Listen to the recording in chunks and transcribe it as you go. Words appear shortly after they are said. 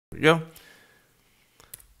we go.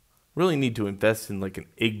 Really need to invest in like an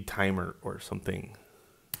egg timer or something.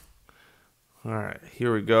 All right,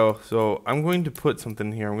 here we go. So I'm going to put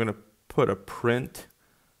something here. I'm going to put a print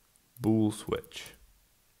bool switch,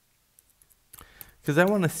 because I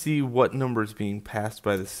want to see what number is being passed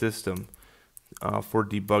by the system for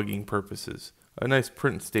debugging purposes. A nice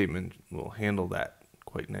print statement will handle that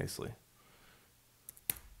quite nicely.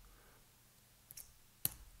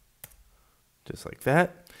 Just like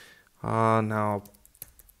that. Now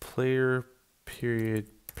player period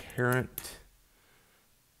parent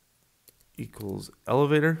equals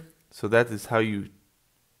elevator. So that is how you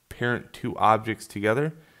parent two objects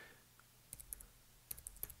together.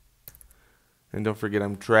 And don't forget,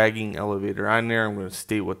 I'm dragging elevator on there. I'm going to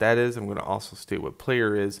state what that is. I'm going to also state what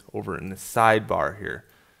player is over in the sidebar here.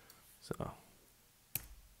 So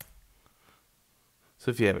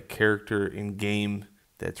if you have a character in game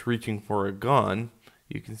that's reaching for a gun,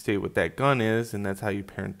 you can state what that gun is, and that's how you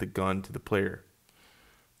parent the gun to the player.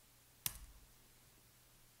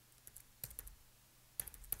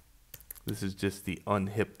 This is just the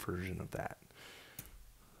unhip version of that.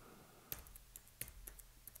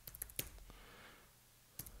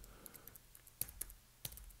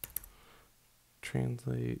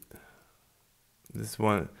 Translate. This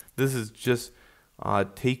is just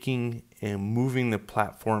taking and moving the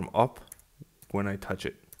platform up when I touch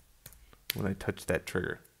it. When I touch that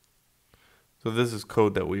trigger. So this is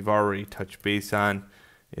code that we've already touched base on.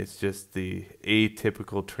 It's just the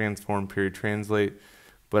atypical transform period translate,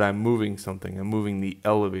 but I'm moving something. I'm moving the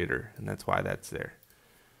elevator, and that's why that's there.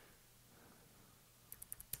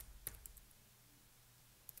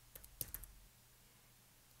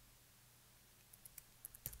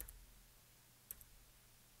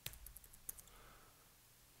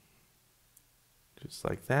 Just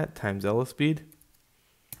like that, times L speed.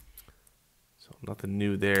 So nothing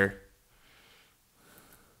new there.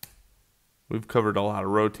 We've covered a lot of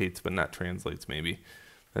rotates, but not translates maybe.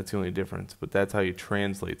 That's the only difference, but that's how you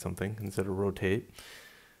translate something instead of rotate.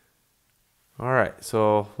 All right,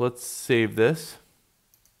 so let's save this.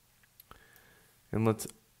 And let's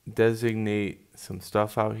designate some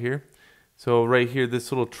stuff out here. So right here,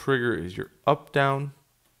 this little trigger is your up, down.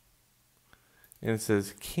 And it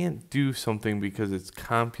says can't do something because it's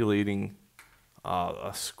compilating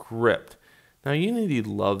a script. Now Unity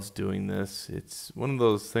loves doing this. It's one of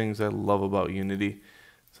those things I love about Unity.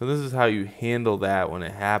 So this is how you handle that when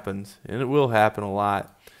it happens, and it will happen a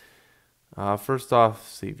lot. First off,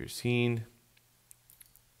 save your scene.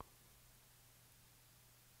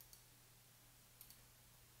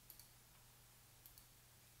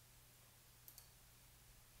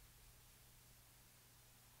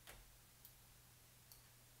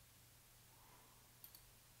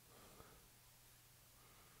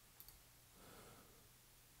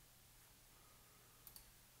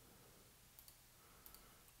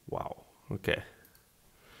 Wow, okay.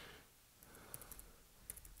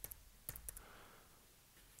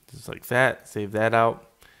 Just like that, save that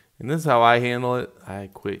out. And this is how I handle it. I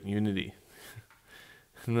quit Unity.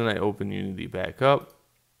 And then I open Unity back up.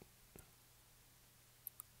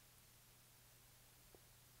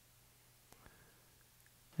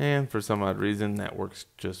 And for some odd reason, that works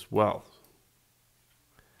just well.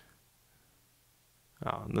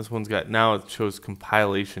 And this one's got, now it shows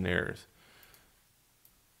compilation errors.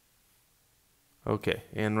 Okay,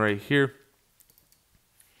 and right here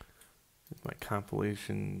is my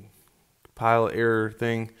compilation compile error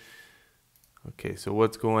thing. Okay, so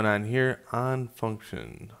what's going on here? On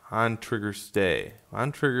function, on trigger stay.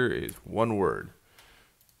 On trigger is one word.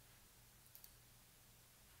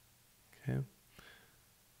 Okay.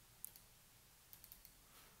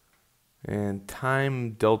 And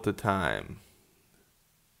time delta time.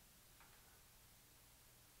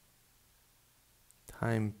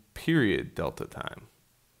 Time period delta time.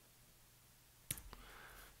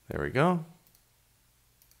 There we go.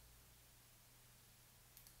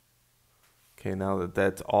 Okay, now that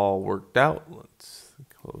that's all worked out, let's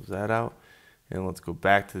close that out. And let's go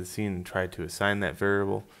back to the scene and try to assign that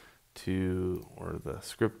variable to, or the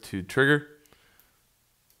script to trigger.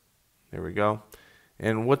 There we go.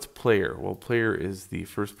 And what's player? Well, player is the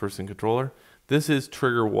first person controller. This is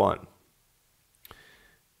trigger 1.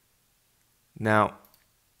 Now,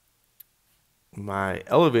 my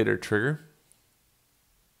elevator trigger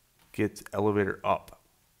gets elevator up.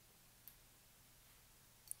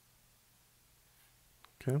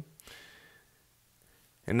 Okay.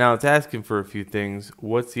 And now it's asking for a few things.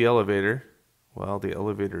 What's the elevator? Well, the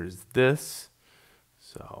elevator is this.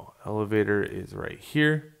 So elevator is right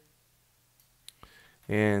here.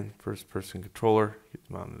 And first person controller gets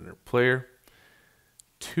mounted under player.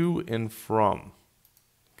 to and from.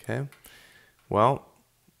 Okay, well,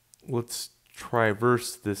 let's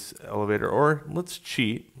traverse this elevator, or let's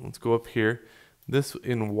cheat. Let's go up here. This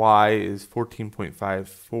in Y is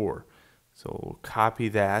 14.54. So we'll copy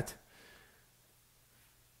that.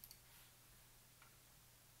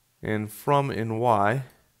 And from in Y,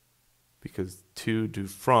 because to do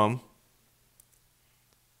from,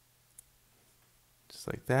 just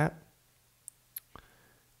like that.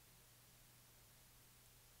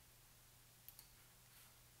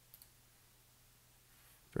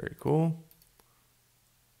 Very cool.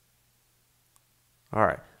 All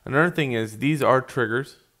right. Another thing is these are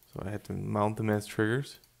triggers, so I have to mount them as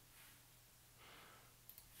triggers.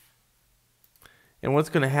 And what's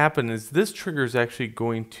going to happen is this trigger is actually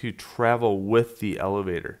going to travel with the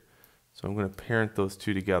elevator. So I'm going to parent those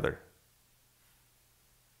two together.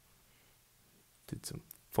 Did some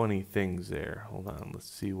funny things there. Hold on, let's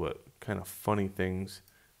see what kind of funny things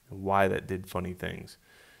and why that did funny things.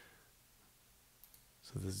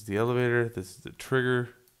 So this is the elevator, this is the trigger.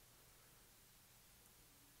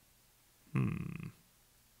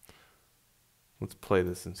 Let's play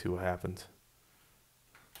this and see what happens.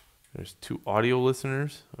 There's 2 audio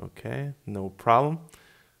listeners. Okay, no problem.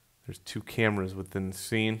 There's 2 cameras within the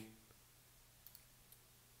scene.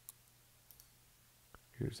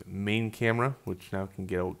 Here's a main camera, which now can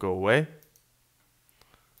go away.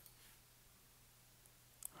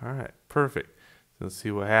 All right, perfect. So let's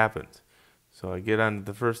see what happens. So I get onto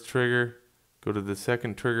the first trigger, go to the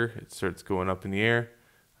second trigger, it starts going up in the air.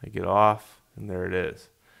 I get off, and there it is.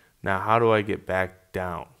 Now, how do I get back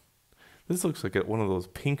down? This looks like one of those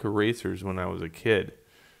pink erasers when I was a kid.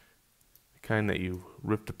 The kind that you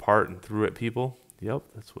ripped apart and threw at people. Yep,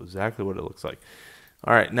 that's exactly what it looks like.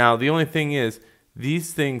 All right, now the only thing is,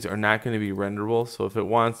 these things are not going to be renderable, so if it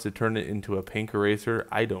wants to turn it into a pink eraser,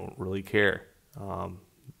 I don't really care.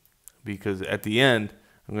 Because at the end,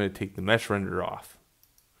 I'm going to take the mesh render off.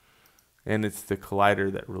 And it's the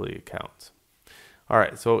collider that really counts. All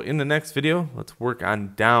right, so in the next video, let's work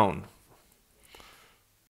on down.